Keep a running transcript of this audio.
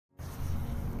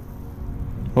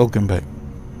Welcome back.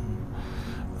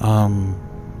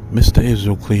 Mr.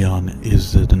 Israel Cleon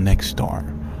is the next star.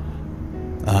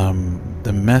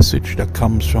 The message that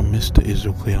comes from Mr.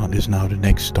 Israel Cleon is now the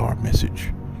next star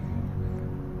message.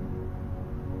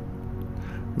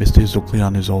 Mr. Israel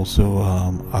Cleon is also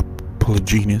a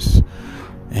polygynist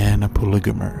and a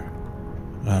polygamer.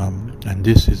 And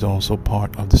this is also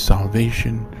part of the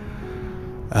salvation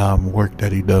work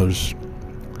that he does,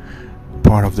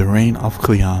 part of the reign of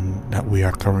Cleon that we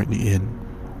are currently in,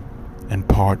 and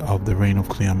part of the reign of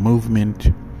Cleon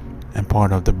movement, and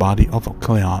part of the body of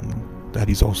Cleon that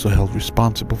he's also held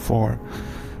responsible for,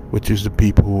 which is the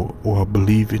people who are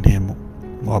believe in him,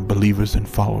 who are believers and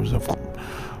followers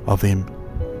of him,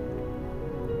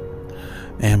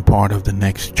 and part of the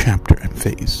next chapter and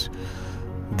phase.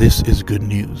 This is good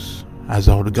news, as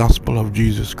all the gospel of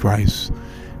Jesus Christ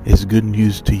is good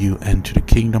news to you and to the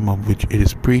kingdom of which it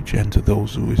is preached, and to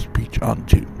those who is preached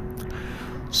unto.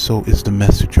 So is the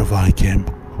message of Icam.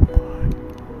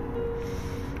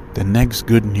 The next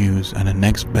good news and the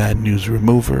next bad news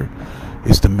remover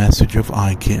is the message of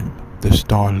Icam, the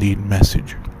star lead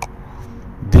message.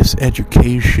 This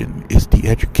education is the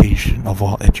education of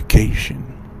all education.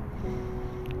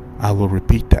 I will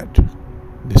repeat that.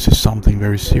 This is something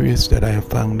very serious that I have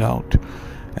found out,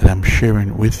 and I'm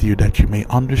sharing with you that you may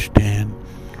understand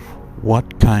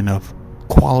what kind of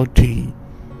quality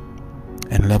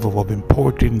and level of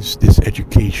importance this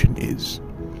education is.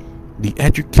 The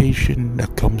education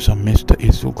that comes from Mr.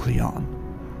 Israel Cleon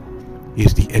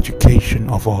is the education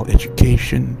of all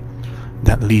education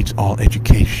that leads all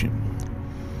education.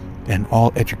 And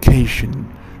all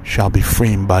education shall be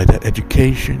framed by that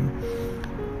education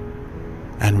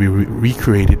and be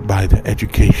recreated by the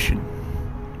education.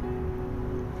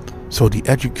 So the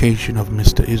education of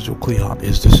Mr. Israel Cleon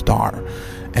is the star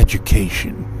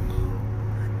education.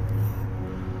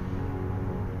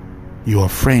 You are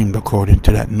framed according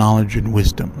to that knowledge and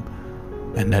wisdom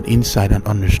and that insight and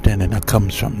understanding that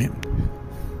comes from him.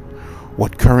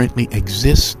 What currently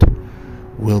exists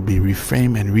will be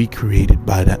reframed and recreated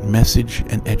by that message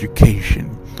and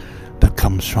education that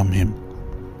comes from him.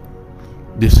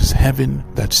 This is heaven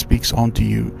that speaks unto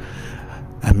you,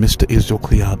 and Mr. Israel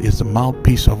Cleon is the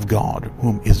mouthpiece of God,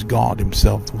 whom is God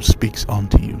himself who speaks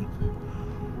unto you.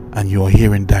 And you are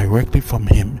hearing directly from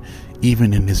him,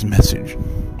 even in his message.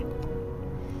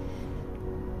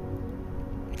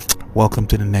 Welcome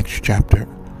to the next chapter.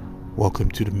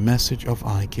 Welcome to the message of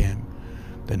Icam,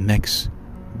 the next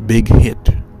big hit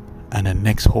and the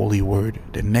next holy word,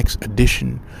 the next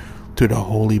addition to the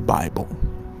Holy Bible.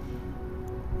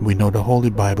 We know the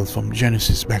Holy Bible from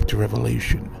Genesis back to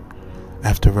Revelation.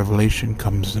 After Revelation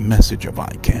comes the message of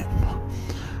Icam.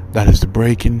 That is the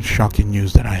breaking, shocking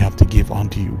news that I have to give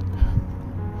unto you.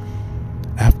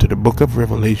 After the book of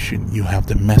Revelation, you have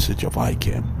the message of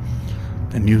Icam,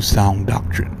 the new sound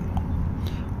doctrine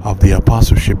of the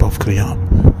apostleship of Cleon,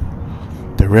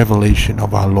 the revelation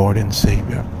of our Lord and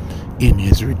Savior in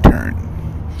his return.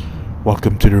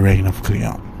 Welcome to the reign of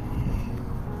Cleon.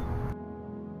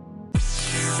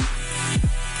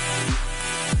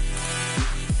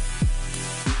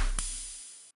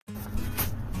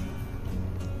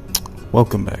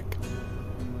 Welcome back.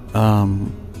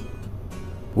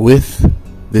 With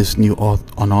this new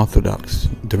unorthodox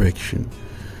direction,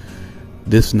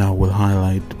 this now will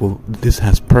highlight, this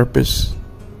has purpose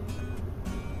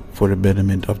for the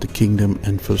betterment of the kingdom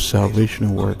and for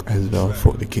salvational work as well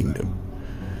for the kingdom.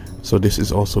 So this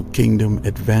is also kingdom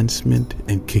advancement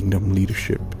and kingdom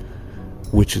leadership,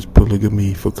 which is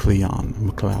polygamy for Cleon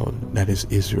MacLeod, that is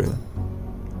Israel.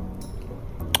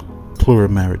 Plural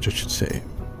marriage, I should say.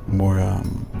 More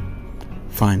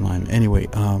fine line. Anyway,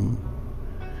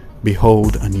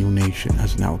 behold, a new nation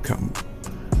has now come,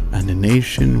 and the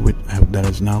nation that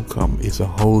has now come is a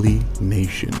holy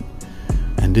nation,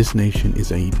 and this nation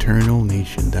is an eternal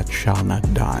nation that shall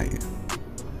not die.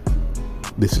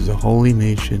 This is a holy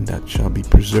nation that shall be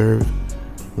preserved.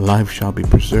 Life shall be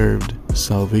preserved.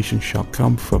 Salvation shall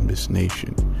come from this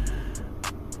nation.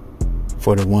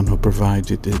 For the one who provides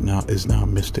it is now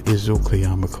Mr. Israel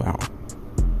Cleon MacLeod.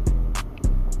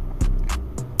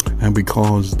 And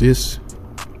because this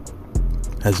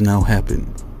has now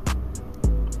happened,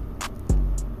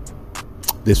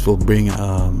 this will bring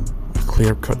a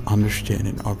clear-cut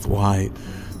understanding of why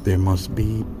there must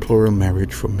be plural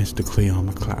marriage for Mr. Cleon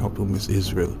MacLeod, whom is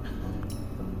Israel.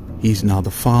 He's now the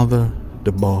father,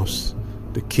 the boss,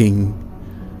 the king,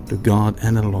 the God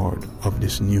and the Lord of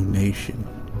this new nation.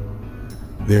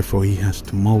 Therefore, he has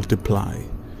to multiply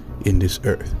in this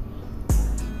earth.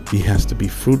 He has to be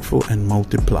fruitful and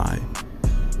multiply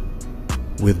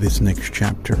with this next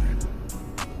chapter.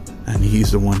 and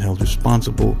he's the one held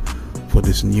responsible for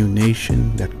this new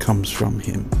nation that comes from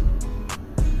him.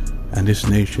 And this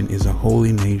nation is a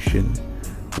holy nation,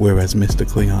 whereas Mr.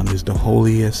 Cleon is the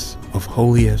holiest of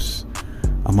holiest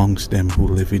amongst them who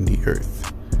live in the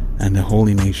earth. And the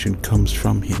holy nation comes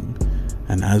from him.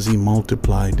 And as he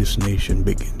multiplied, this nation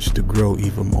begins to grow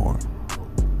even more.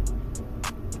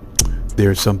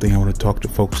 There's something I want to talk to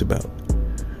folks about.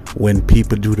 When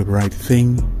people do the right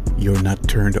thing, you're not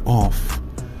turned off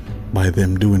by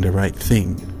them doing the right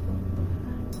thing.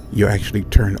 You're actually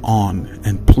turned on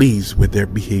and pleased with their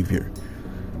behavior.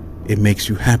 It makes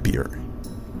you happier.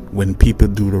 When people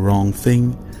do the wrong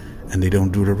thing and they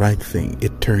don't do the right thing,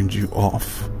 it turns you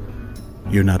off.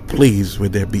 You're not pleased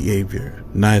with their behavior.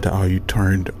 Neither are you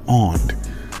turned on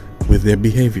with their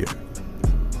behavior.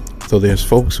 So there's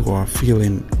folks who are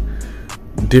feeling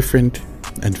different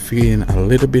and feeling a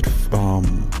little bit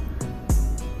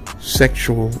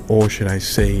sexual, or should I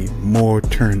say more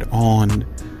turned on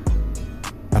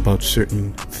about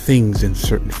certain things and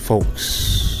certain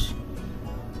folks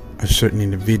or certain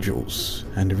individuals.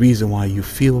 And the reason why you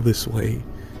feel this way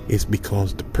is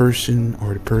because the person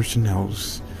or the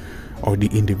personnels or the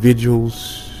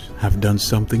individuals have done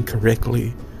something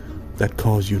correctly that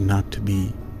cause you not to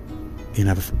be in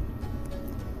a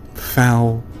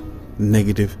foul,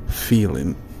 negative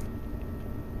feeling.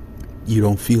 You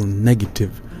don't feel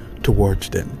negative towards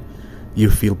them. You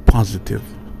feel positive.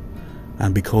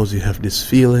 And because you have this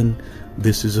feeling,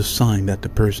 this is a sign that the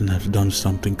person has done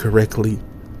something correctly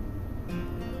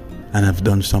and have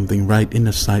done something right in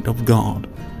the sight of God,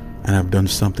 and have done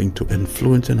something to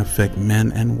influence and affect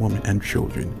men and women and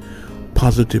children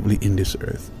positively in this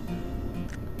earth.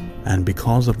 And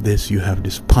because of this, you have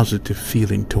this positive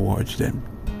feeling towards them.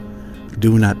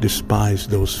 Do not despise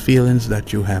those feelings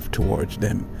that you have towards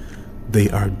them. They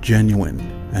are genuine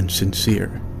and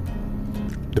sincere.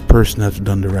 The person has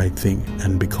done the right thing,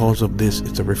 and because of this,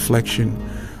 it's a reflection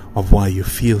of why you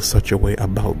feel such a way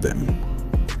about them.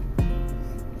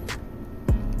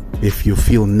 If you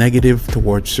feel negative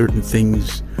towards certain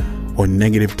things, or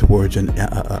negative towards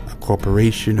a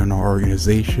corporation or an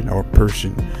organization or a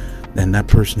person, then that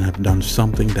person has done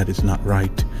something that is not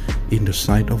right in the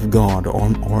sight of God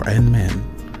or and man,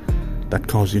 that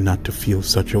cause you not to feel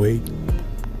such a way.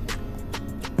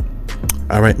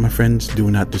 Alright, my friends,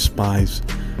 do not despise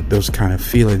those kind of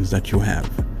feelings that you have.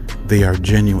 They are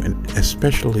genuine,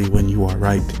 especially when you are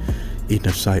right in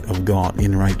the sight of God,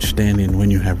 in right standing,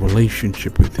 when you have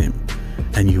relationship with him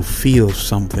and you feel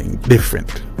something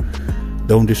different.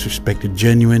 Don't disrespect the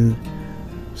genuine,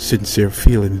 sincere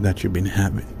feelings that you've been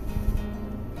having.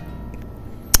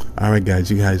 Alright guys,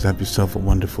 you guys have yourself a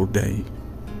wonderful day.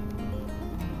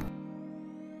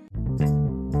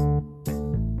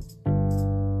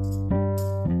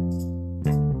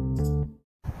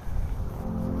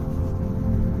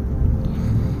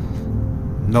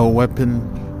 No weapon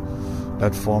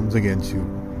that forms against you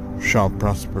shall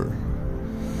prosper,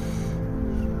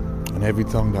 and every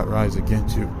tongue that rises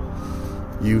against you,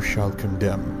 you shall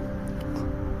condemn.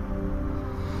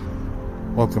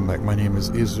 Welcome back. My name is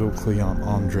Israel Cleon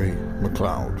Andre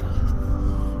McLeod.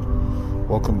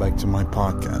 Welcome back to my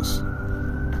podcast.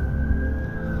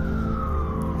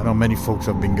 I know many folks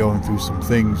have been going through some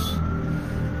things,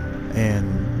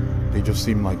 and they just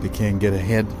seem like they can't get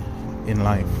ahead in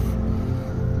life.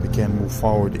 They can't move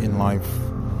forward in life.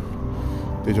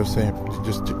 They just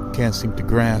can't seem to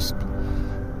grasp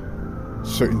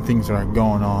certain things that are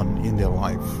going on in their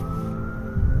life.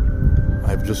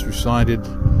 I've just recited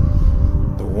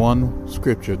the one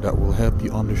scripture that will help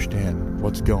you understand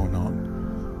what's going on.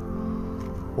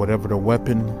 Whatever the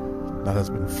weapon that has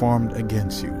been formed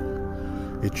against you,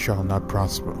 it shall not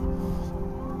prosper.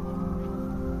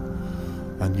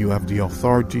 And you have the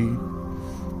authority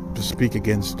to speak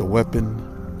against the weapon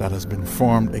that has been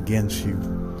formed against you,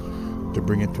 to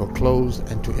bring it to a close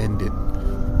and to end it.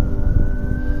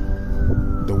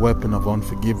 The weapon of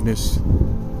unforgiveness,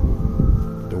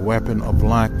 the weapon of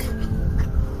lack,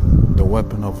 the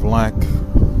weapon of lack,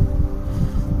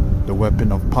 the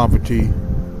weapon of poverty,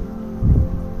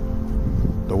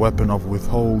 the weapon of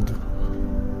withhold,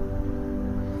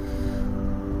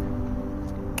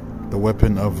 the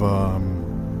weapon of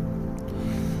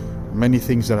many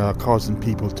things that are causing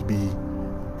people to be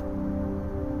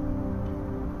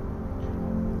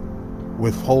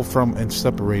withhold from and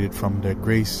separated from their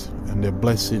grace and their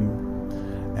blessing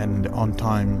and the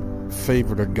on-time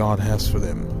favor that God has for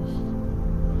them.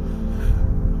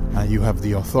 And you have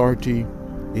the authority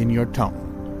in your tongue.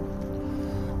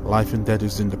 Life and death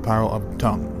is in the power of the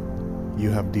tongue. You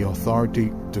have the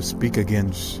authority to speak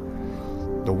against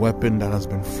the weapon that has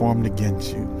been formed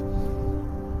against you.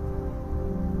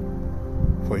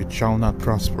 for it shall not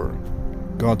prosper.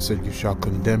 God said, you shall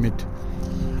condemn it,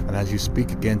 and as you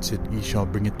speak against it, ye shall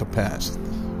bring it to pass.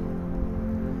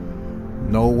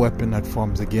 No weapon that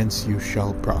forms against you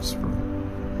shall prosper,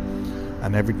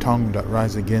 and every tongue that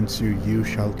rises against you, you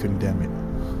shall condemn it.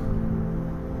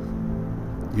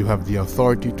 You have the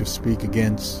authority to speak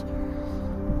against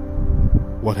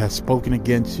what has spoken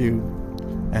against you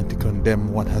and to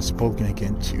condemn what has spoken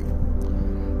against you.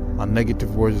 A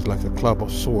negative word is like a club or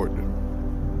sword,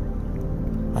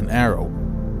 an arrow,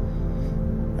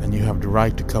 and you have the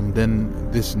right to condemn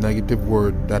this negative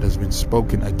word that has been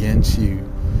spoken against you.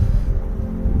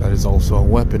 That is also a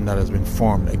weapon that has been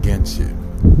formed against you.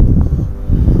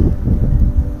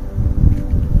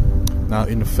 Now,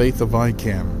 in the faith of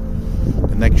Icam,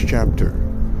 the next chapter,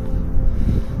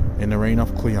 in the reign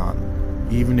of Cleon,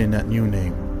 even in that new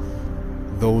name,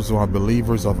 those who are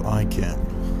believers of Icam,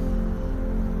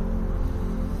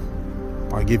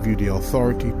 I give you the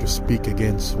authority to speak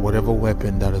against whatever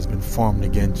weapon that has been formed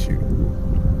against you.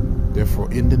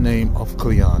 Therefore, in the name of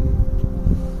Cleon,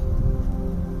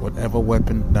 whatever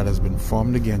weapon that has been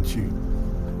formed against you,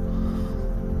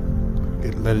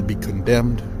 let it be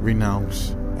condemned,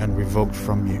 renounced, and revoked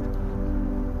from you.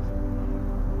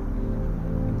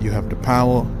 You have the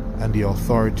power and the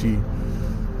authority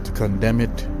to condemn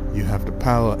it. You have the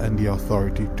power and the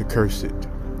authority to curse it.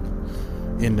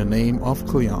 In the name of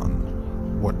Cleon,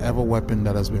 whatever weapon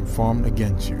that has been formed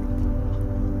against you,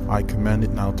 I command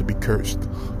it now to be cursed.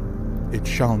 It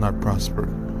shall not prosper.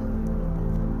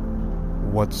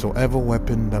 Whatsoever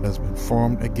weapon that has been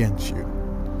formed against you,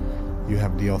 you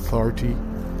have the authority,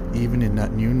 even in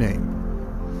that new name,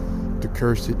 to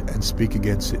curse it and speak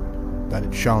against it, that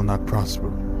it shall not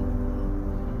prosper.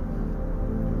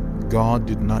 God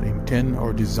did not intend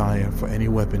or desire for any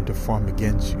weapon to form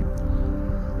against you.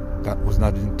 That was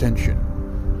not his intention.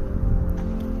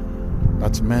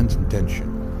 That's man's intention.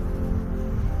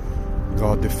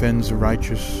 God defends the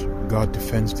righteous. God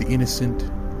defends the innocent.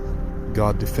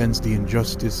 God defends the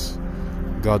injustice.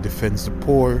 God defends the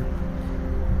poor.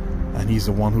 And he's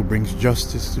the one who brings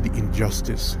justice to the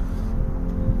injustice.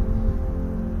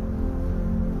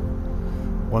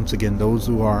 Once again, those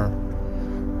who have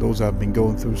been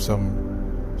going through some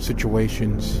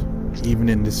situations, even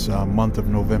in this month of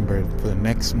November, for the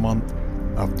next month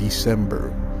of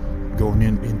December, going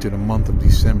into the month of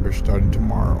December, starting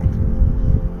tomorrow,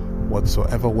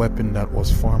 whatsoever weapon that was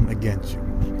formed against you,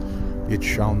 it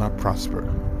shall not prosper.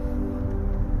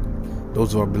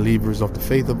 Those who are believers of the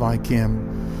faith of Icam,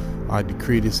 I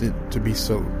decree this to be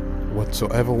so.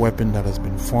 Whatsoever weapon that has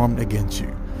been formed against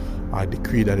you, I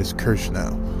decree that is cursed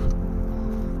now.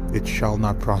 It shall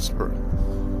not prosper.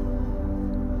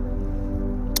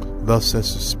 Thus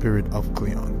says the Spirit of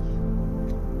Cleon.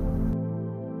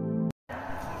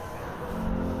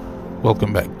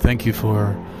 Welcome back. Thank you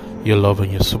for your love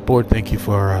and your support. Thank you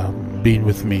for being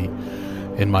with me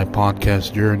in my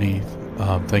podcast journey.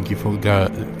 Thank you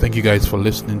guys for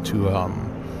listening to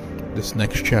this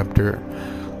next chapter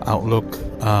outlook.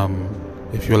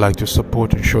 If you'd like to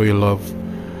support and show your love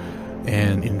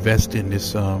and invest in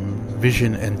this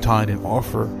vision and tithe and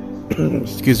offer,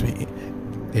 excuse me,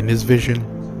 in this vision,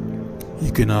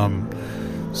 you can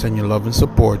send your love and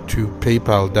support to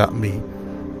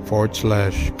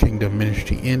paypal.me/Kingdom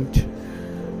Ministry Int,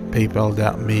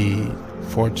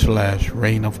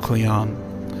 paypal.me/Reign of Cleon,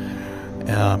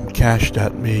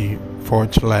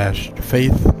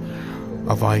 cash.me/Faith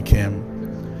of Icam,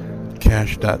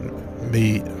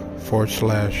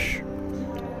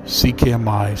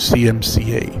 cash.me/CKMI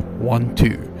CMCA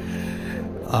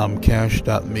 12,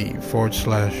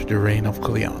 cash.me/The Reign of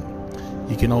Cleon.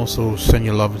 You can also send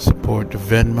your love and support to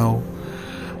Venmo.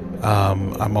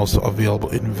 I'm also available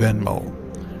in Venmo.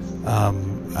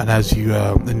 And as you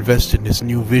invest in this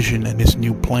new vision and this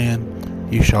new plan,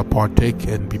 you shall partake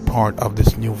and be part of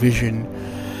this new vision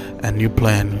and new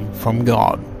plan from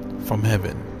God, from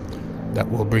heaven,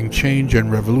 that will bring change and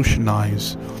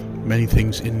revolutionize many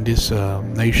things in this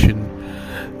nation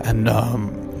and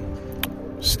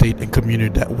state and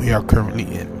community that we are currently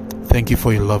in. Thank you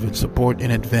for your love and support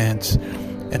in advance,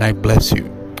 and I bless you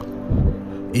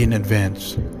in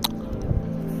advance.